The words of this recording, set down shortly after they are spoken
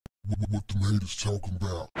what the haters talking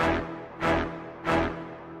about.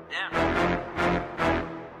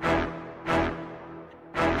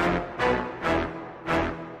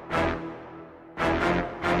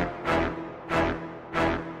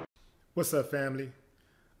 What's up, family?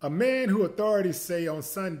 A man who authorities say on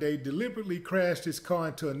Sunday deliberately crashed his car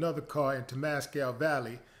into another car in Temescal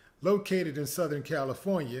Valley, located in Southern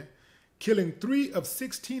California, killing 3 of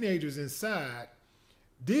 6 teenagers inside,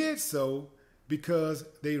 did so because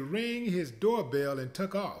they rang his doorbell and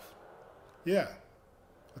took off. Yeah,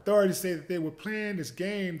 authorities say that they were playing this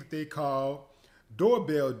game that they call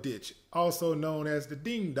doorbell ditch, also known as the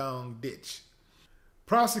ding-dong ditch.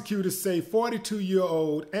 Prosecutors say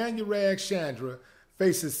 42-year-old Anurag Chandra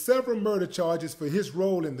faces several murder charges for his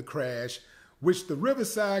role in the crash, which the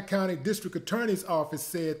Riverside County District Attorney's Office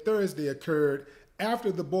said Thursday occurred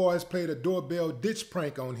after the boys played a doorbell ditch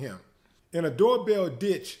prank on him. In a doorbell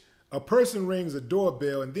ditch, a person rings a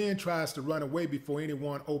doorbell and then tries to run away before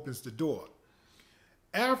anyone opens the door.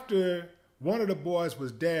 After one of the boys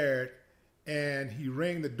was dared and he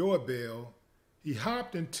rang the doorbell, he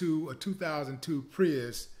hopped into a 2002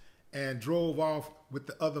 Prius and drove off with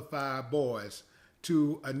the other 5 boys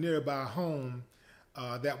to a nearby home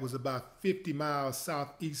that was about 50 miles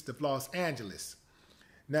southeast of Los Angeles.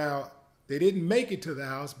 Now, they didn't make it to the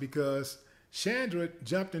house because Chandra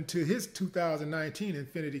jumped into his 2019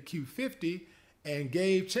 Infiniti Q50 and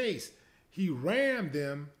gave chase. He rammed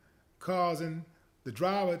them, causing the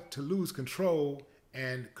driver to lose control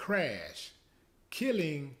and crash,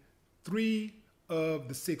 killing 3 of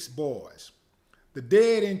the 6 boys. The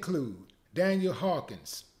dead include Daniel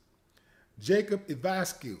Hawkins, Jacob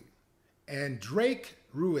Ivascu, and Drake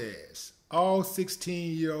Ruiz, all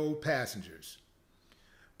 16-year-old passengers.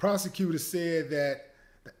 Prosecutors said that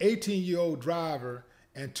the 18-year-old driver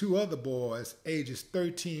and 2 other boys, ages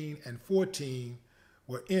 13 and 14,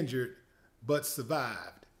 were injured but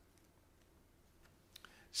survived.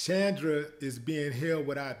 Chandra is being held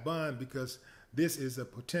without bond because this is a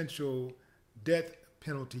potential death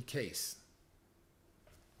penalty case.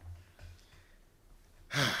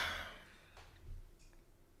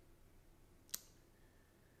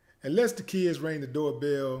 Unless the kids rang the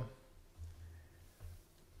doorbell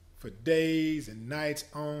for days and nights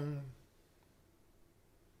on,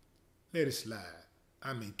 let it slide.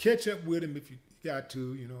 I mean, catch up with him if you got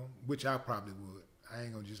to, which I probably would. I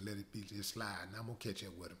ain't gonna just let it be just slide. I'm gonna catch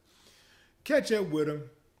up with him. Catch up with him.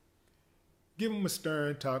 Give him a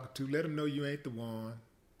stern talking to. Let him know you ain't the one.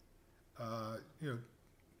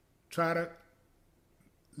 Try to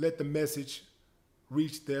let the message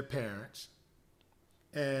reach their parents.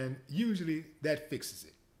 And usually that fixes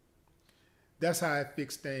it. That's how I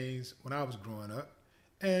fixed things when I was growing up.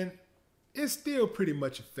 And it's still pretty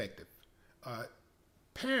much effective.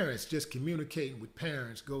 Parents just communicating with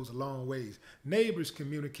parents goes a long ways. Neighbors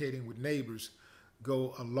communicating with neighbors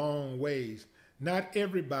go a long ways. Not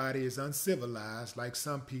everybody is uncivilized like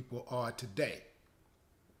some people are today.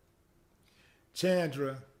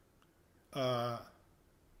 Chandra,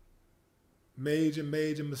 major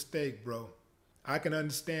mistake, bro. I can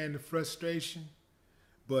understand the frustration,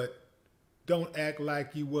 but don't act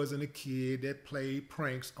like you wasn't a kid that played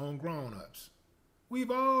pranks on grown-ups. We've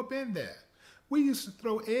all been there. We used to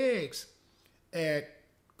throw eggs at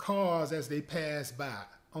cars as they passed by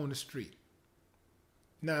on the street.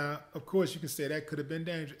 Now, of course, you can say that could have been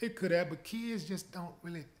dangerous. It could have, but kids just don't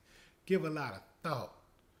really give a lot of thought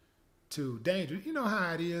to danger. You know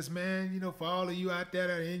how it is, man. For all of you out there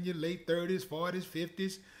that are in your late 30s, 40s,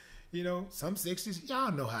 50s, some 60s,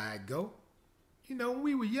 y'all know how it go. When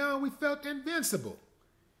we were young, we felt invincible.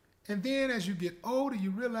 And then as you get older,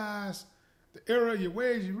 you realize the error of your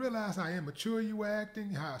ways, you realize how immature you were acting,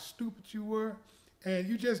 how stupid you were, and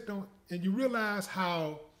you just don't, and you realize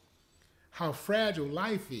how fragile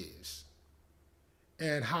life is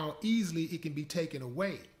and how easily it can be taken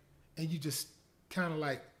away. And you just kind of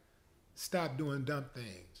like stop doing dumb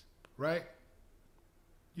things, right?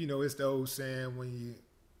 It's the old saying when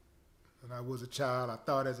I was a child, I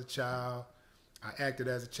thought as a child, I acted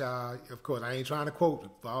as a child. Of course, I ain't trying to quote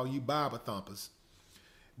for all you Bible thumpers.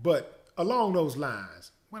 But along those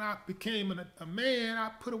lines, when I became a man, I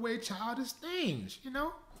put away childish things,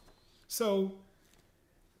 So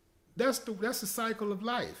that's the cycle of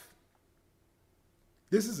life.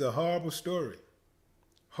 This is a horrible story.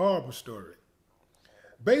 Horrible story.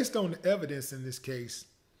 Based on the evidence in this case,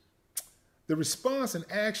 the response and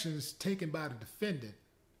actions taken by the defendant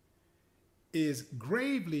is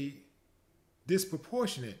gravely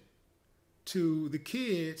disproportionate to the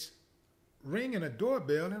kids ringing a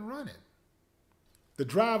doorbell and running. The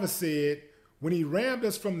driver said, "When he rammed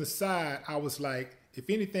us from the side, I was like, If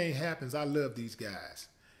anything happens, I love these guys.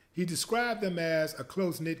 He described them as a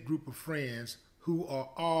close-knit group of friends who are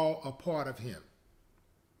all a part of him.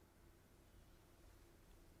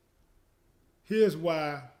 Here's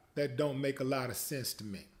why that don't make a lot of sense to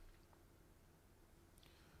me.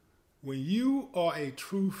 When you are a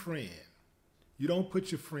true friend, you don't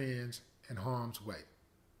put your friends in harm's way.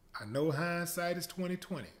 I know hindsight is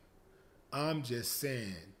 20/20. I'm just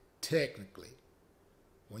saying, technically,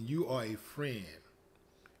 when you are a friend,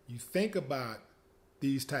 you think about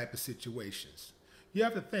these type of situations. You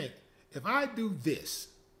have to think, if I do this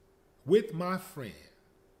with my friend,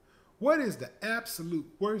 what is the absolute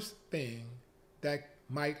worst thing that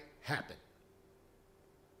might happen?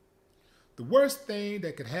 The worst thing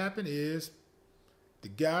that could happen is the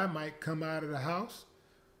guy might come out of the house,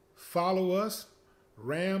 follow us,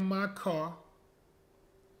 ram my car,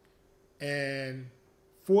 and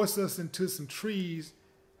force us into some trees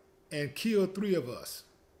and kill 3 of us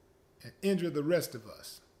and injure the rest of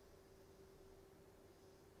us.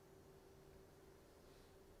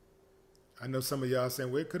 I know some of y'all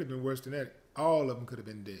saying, well, it could have been worse than that. All of them could have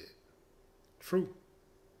been dead. True.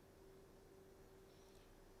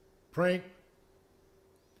 Prank.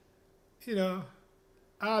 You know,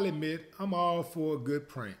 I'll admit, I'm all for a good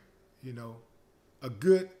prank. You know, a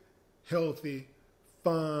good, healthy,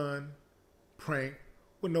 fun prank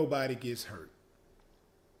where nobody gets hurt.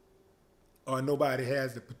 Or nobody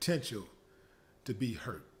has the potential to be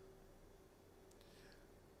hurt.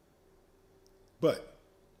 But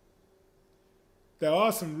there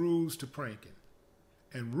are some rules to pranking.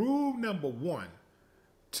 And rule number 1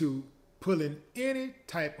 to pulling any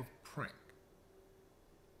type of prank: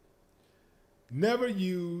 never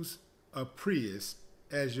use a Prius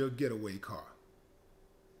as your getaway car.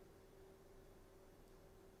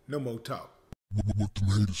 No more talk. What the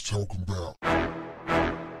haters talking about?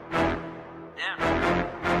 Yeah.